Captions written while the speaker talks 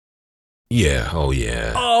Yeah, oh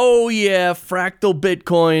yeah. Oh yeah, Fractal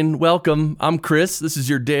Bitcoin. Welcome. I'm Chris. This is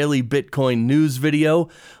your daily Bitcoin news video.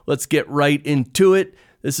 Let's get right into it.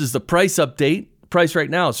 This is the price update. The price right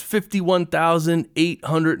now is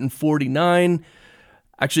 $51,849.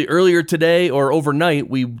 Actually, earlier today or overnight,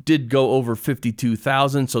 we did go over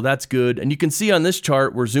 52,000, so that's good. And you can see on this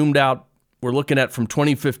chart, we're zoomed out. We're looking at from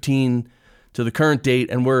 2015 to the current date,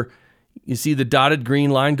 and you see the dotted green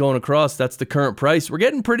line going across. That's the current price. We're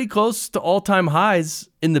getting pretty close to all-time highs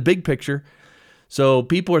in the big picture. So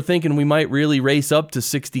people are thinking we might really race up to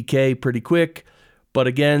 60K pretty quick. But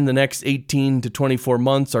again, the next 18 to 24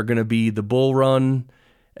 months are going to be the bull run,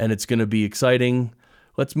 and it's going to be exciting.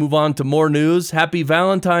 Let's move on to more news. Happy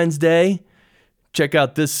Valentine's Day. Check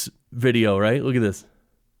out this video, right? Look at this.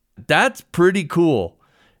 That's pretty cool.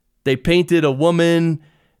 They painted a woman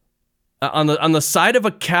on the side of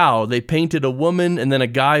a cow. They painted a woman and then a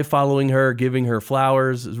guy following her, giving her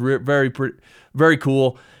flowers. It's very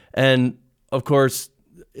cool. And of course,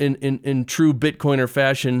 in true Bitcoiner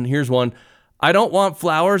fashion, here's one. I don't want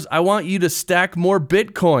flowers. I want you to stack more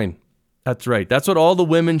Bitcoin. That's right. That's what all the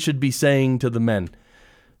women should be saying to the men.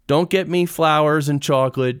 Don't get me flowers and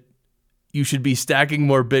chocolate. You should be stacking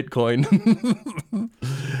more Bitcoin.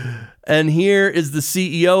 And here is the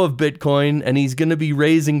CEO of Bitcoin, and he's going to be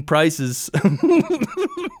raising prices.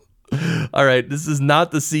 All right, this is not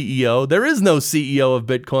the CEO. There is no CEO of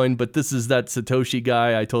Bitcoin, but this is that Satoshi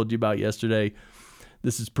guy I told you about yesterday.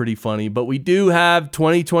 This is pretty funny, but we do have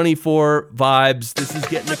 2024 vibes. This is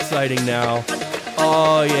getting exciting now.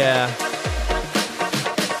 Oh, yeah.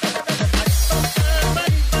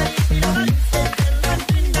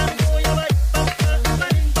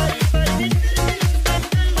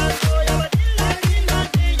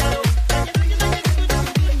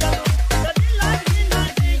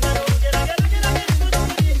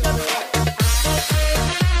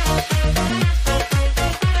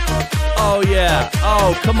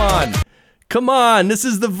 Oh, come on. Come on. This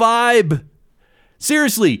is the vibe.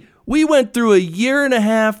 Seriously, we went through a year and a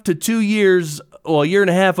half to 2 years, well, a year and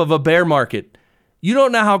a half of a bear market. You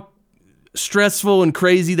don't know how stressful and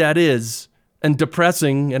crazy that is and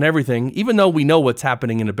depressing and everything, even though we know what's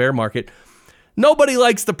happening in a bear market. Nobody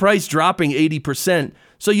likes the price dropping 80%.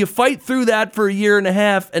 So you fight through that for a year and a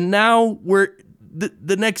half, and now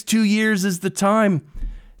the next 2 years is the time.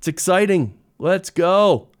 It's exciting. Let's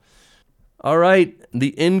go. All right,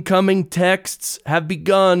 the incoming texts have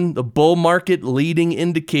begun. The bull market leading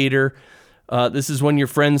indicator. This is when your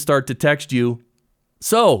friends start to text you.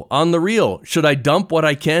 So, on the real, should I dump what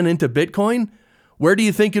I can into Bitcoin? Where do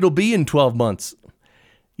you think it'll be in 12 months?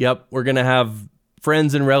 Yep, we're going to have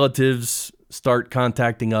friends and relatives start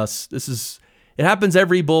contacting us. It happens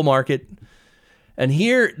every bull market. And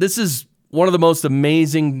here, this is one of the most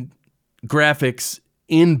amazing graphics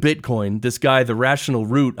in Bitcoin. This guy, the Rational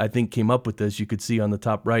Root, I think came up with this. You could see on the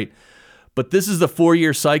top right. But this is the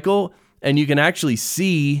 4-year cycle, and you can actually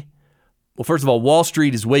see, well, first of all, Wall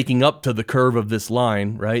Street is waking up to the curve of this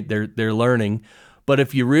line, right? They're learning. But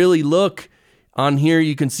if you really look on here,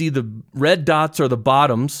 you can see the red dots are the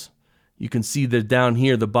bottoms. You can see down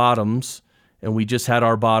here, the bottoms. And we just had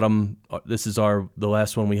our bottom. This is the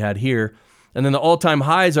last one we had here. And then the all-time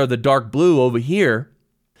highs are the dark blue over here.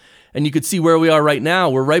 And you could see where we are right now.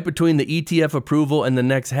 We're right between the ETF approval and the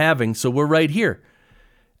next halving. So we're right here.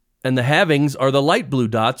 And the halvings are the light blue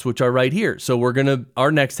dots, which are right here. So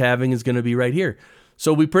our next halving is going to be right here.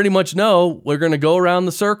 So we pretty much know we're going to go around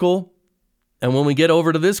the circle. And when we get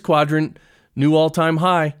over to this quadrant, new all-time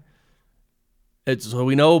high. So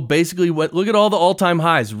we know basically look at all the all-time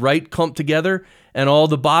highs, right, clumped together, and all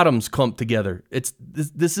the bottoms clumped together.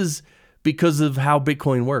 This is because of how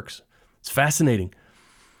Bitcoin works. It's fascinating.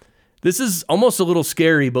 This is almost a little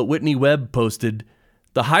scary, but Whitney Webb posted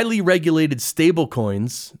the highly regulated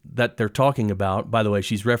stablecoins that they're talking about. By the way,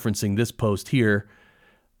 she's referencing this post here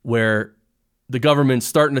where the government's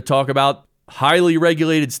starting to talk about highly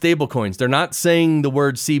regulated stablecoins. They're not saying the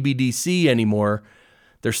word CBDC anymore.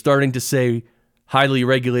 They're starting to say highly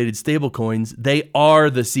regulated stablecoins. They are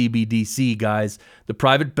the CBDC, guys. The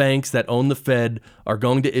private banks that own the Fed are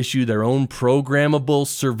going to issue their own programmable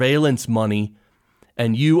surveillance money.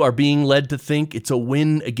 And you are being led to think it's a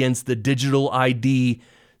win against the digital ID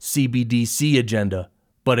CBDC agenda,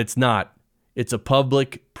 but it's not. It's a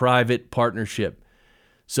public-private partnership.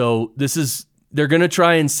 So they're going to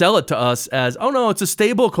try and sell it to us as, oh no, it's a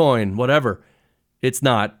stable coin, whatever. It's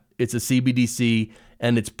not. It's a CBDC,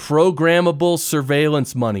 and it's programmable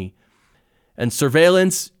surveillance money. And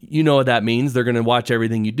surveillance, you know what that means. They're going to watch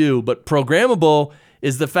everything you do. But programmable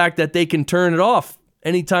is the fact that they can turn it off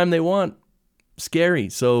anytime they want. Scary.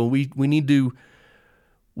 So we need to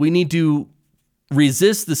We need to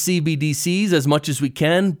resist the CBDCs as much as we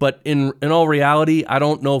can, but in all reality, I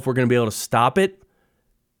don't know if we're going to be able to stop it.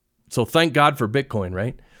 So thank God for Bitcoin,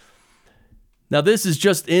 right? Now, this is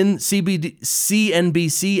just in.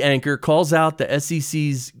 CNBC anchor calls out the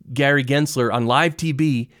SEC's Gary Gensler on live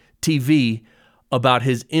TV about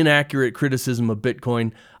his inaccurate criticism of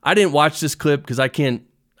Bitcoin. I didn't watch this clip because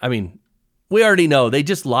we already know they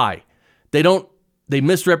just lie. They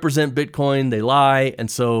misrepresent Bitcoin, they lie. And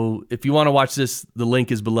so if you want to watch this, the link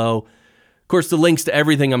is below. Of course, the links to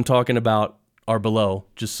everything I'm talking about are below,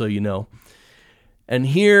 just so you know. And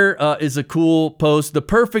here is a cool post. The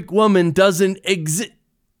perfect woman doesn't exist.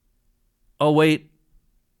 Oh, wait.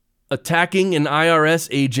 Attacking an IRS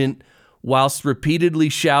agent whilst repeatedly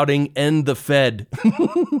shouting, "End the Fed."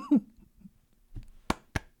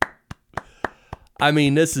 I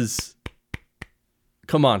mean, this is,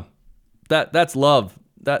 come on. That's love.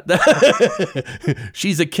 That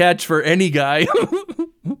she's a catch for any guy.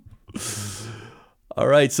 All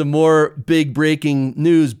right, some more big breaking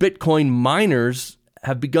news. Bitcoin miners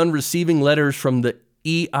have begun receiving letters from the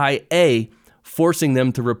EIA forcing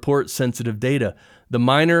them to report sensitive data. The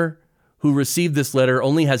miner who received this letter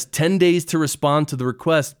only has 10 days to respond to the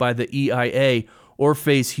request by the EIA or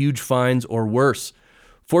face huge fines or worse.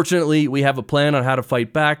 Fortunately, we have a plan on how to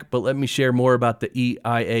fight back, but let me share more about the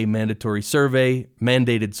EIA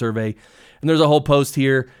mandated survey. And there's a whole post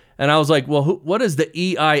here. And I was like, well, what is the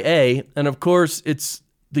EIA? And of course, it's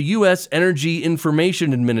the U.S. Energy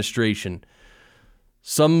Information Administration.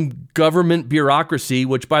 Some government bureaucracy,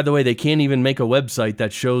 which, by the way, they can't even make a website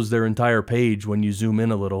that shows their entire page when you zoom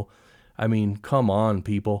in a little. I mean, come on,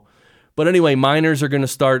 people. But anyway, miners are going to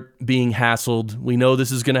start being hassled. We know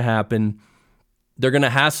this is going to happen. They're going to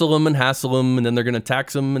hassle them, and then they're going to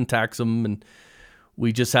tax them, and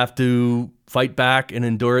we just have to fight back and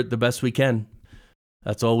endure it the best we can.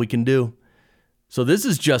 That's all we can do. So this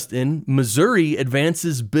is just in. Missouri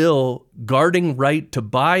advances bill guarding right to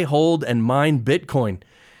buy, hold, and mine Bitcoin.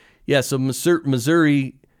 Yeah, so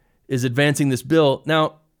Missouri is advancing this bill.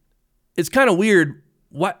 Now, it's kind of weird.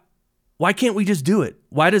 Why can't we just do it?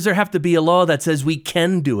 Why does there have to be a law that says we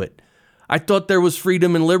can do it? I thought there was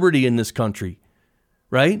freedom and liberty in this country.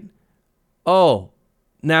 Right? Oh,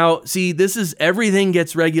 now, see, this is everything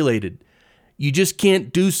gets regulated. You just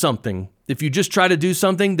can't do something. If you just try to do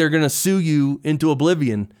something, they're going to sue you into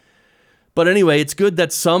oblivion. But anyway, it's good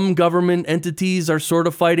that some government entities are sort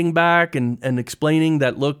of fighting back and explaining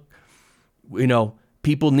that, look,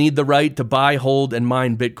 people need the right to buy, hold, and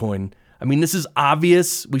mine Bitcoin. I mean, this is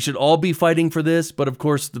obvious. We should all be fighting for this. But of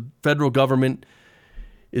course, the federal government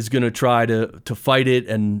is going to try to fight it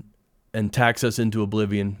and tax us into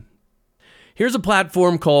oblivion. Here's a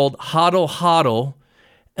platform called HODL,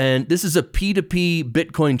 and this is a P2P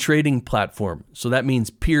Bitcoin trading platform. So that means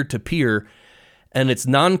peer-to-peer, and it's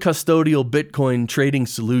non-custodial Bitcoin trading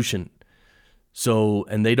solution. So,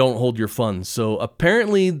 and they don't hold your funds. So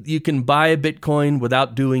apparently you can buy a Bitcoin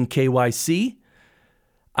without doing KYC.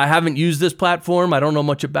 I haven't used this platform. I don't know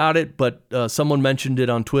much about it, but someone mentioned it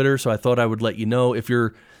on Twitter, so I thought I would let you know. If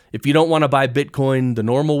you don't want to buy Bitcoin the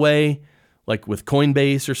normal way, like with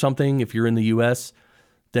Coinbase or something, if you're in the US,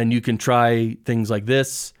 then you can try things like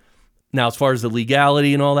this. Now, as far as the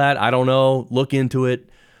legality and all that, I don't know. Look into it.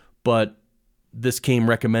 But this came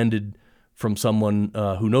recommended from someone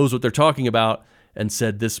who knows what they're talking about and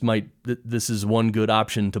said this is one good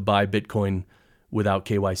option to buy Bitcoin without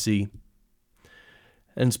KYC.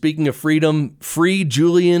 And speaking of freedom, free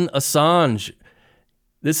Julian Assange.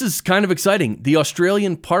 This is kind of exciting. The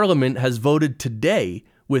Australian Parliament has voted today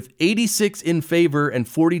with 86 in favor and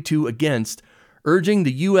 42 against, urging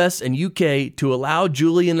the US and UK to allow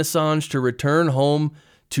Julian Assange to return home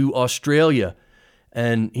to Australia.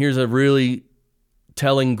 And here's a really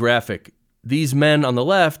telling graphic. These men on the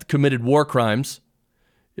left committed war crimes.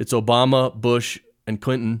 It's Obama, Bush, and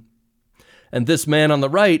Clinton. And this man on the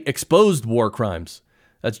right exposed war crimes.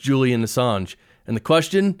 That's Julian Assange. And the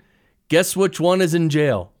question, guess which one is in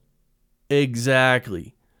jail?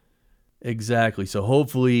 Exactly. So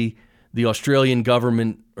hopefully the Australian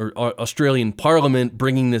government or Australian Parliament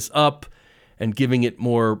bringing this up and giving it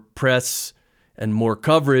more press and more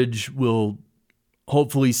coverage will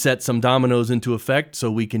hopefully set some dominoes into effect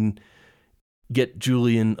so we can get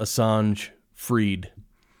Julian Assange freed.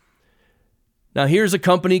 Now here's a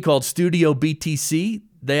company called Studio BTC.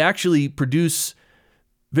 They actually produce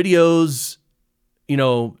videos,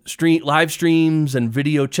 live streams and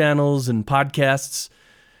video channels and podcasts,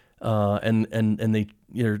 and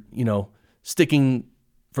they're sticking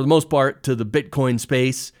for the most part to the Bitcoin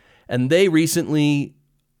space. And they recently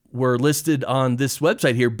were listed on this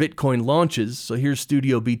website here, Bitcoin Launches. So here's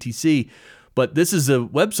Studio BTC. But this is a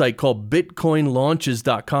website called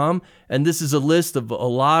bitcoinlaunches.com, and this is a list of a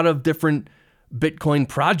lot of different Bitcoin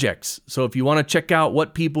projects. So if you want to check out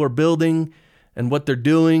what people are building and what they're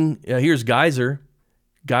doing, here's Geyser.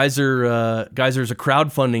 Geyser is a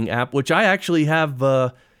crowdfunding app, which I actually have.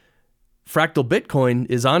 Fractal Bitcoin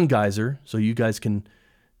is on Geyser, so you guys can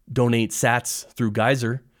donate sats through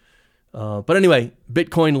Geyser. But anyway,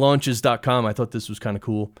 bitcoinlaunches.com. I thought this was kind of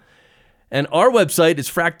cool. And our website is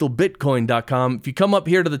fractalbitcoin.com. If you come up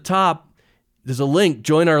here to the top, there's a link,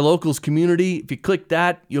 join our locals community. If you click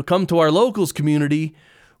that, you'll come to our locals community,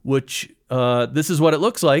 which this is what it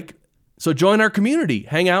looks like. So join our community,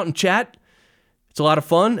 hang out and chat. It's a lot of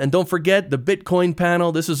fun. And don't forget the Bitcoin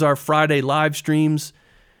panel. This is our Friday live streams.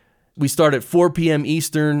 We start at 4 p.m.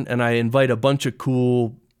 Eastern, and I invite a bunch of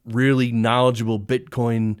cool, really knowledgeable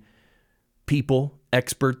Bitcoin people,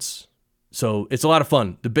 experts. So it's a lot of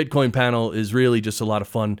fun. The Bitcoin panel is really just a lot of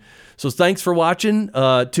fun. So thanks for watching.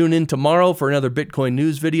 Tune in tomorrow for another Bitcoin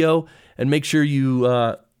news video, and make sure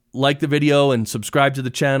you like the video and subscribe to the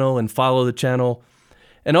channel and follow the channel.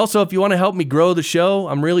 And also, if you want to help me grow the show,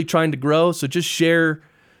 I'm really trying to grow, so just share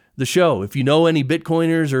the show. If you know any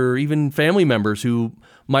Bitcoiners or even family members who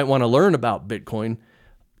might want to learn about Bitcoin,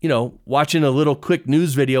 watching a little quick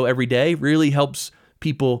news video every day really helps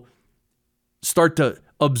people start to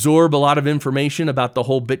absorb a lot of information about the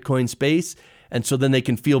whole Bitcoin space. And so then they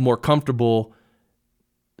can feel more comfortable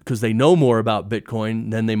because they know more about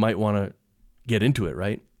Bitcoin, then they might want to get into it,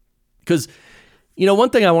 right? Because,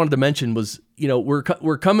 one thing I wanted to mention was, we're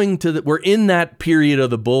in that period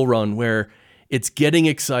of the bull run where it's getting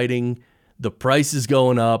exciting, the price is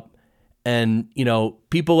going up, and,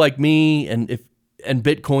 people like me and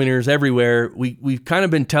Bitcoiners everywhere, we've kind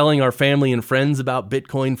of been telling our family and friends about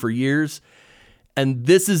Bitcoin for years. And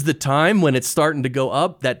this is the time when it's starting to go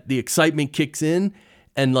up that the excitement kicks in.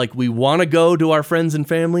 And we want to go to our friends and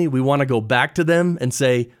family. We want to go back to them and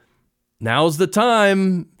say, now's the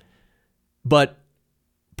time. But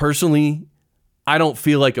personally, I don't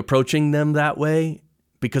feel like approaching them that way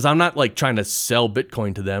because I'm not trying to sell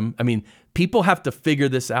Bitcoin to them. I mean, people have to figure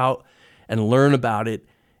this out and learn about it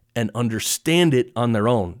and understand it on their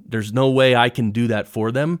own. There's no way I can do that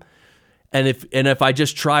for them. And if I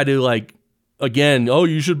just try to again, oh,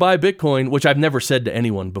 you should buy Bitcoin, which I've never said to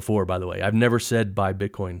anyone before, by the way. I've never said buy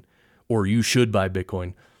Bitcoin or you should buy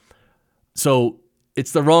Bitcoin. So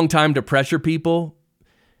it's the wrong time to pressure people.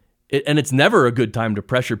 And it's never a good time to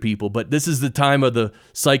pressure people, but this is the time of the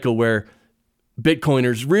cycle where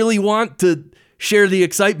Bitcoiners really want to share the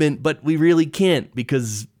excitement, but we really can't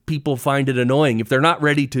because people find it annoying. If they're not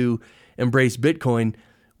ready to embrace Bitcoin,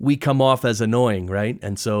 we come off as annoying, right?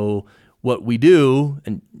 And so what we do,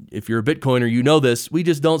 and if you're a Bitcoiner, you know this, we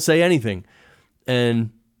just don't say anything.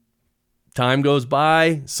 And time goes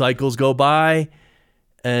by, cycles go by,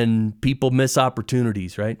 and people miss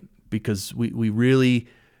opportunities, right? Because we really,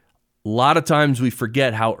 a lot of times we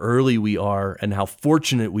forget how early we are and how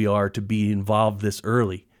fortunate we are to be involved this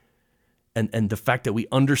early. And the fact that we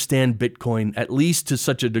understand Bitcoin, at least to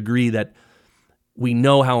such a degree that we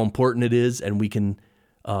know how important it is and we can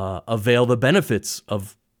avail the benefits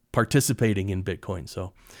of participating in Bitcoin.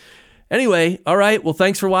 So anyway, all right. Well,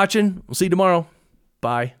 thanks for watching. We'll see you tomorrow.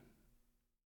 Bye.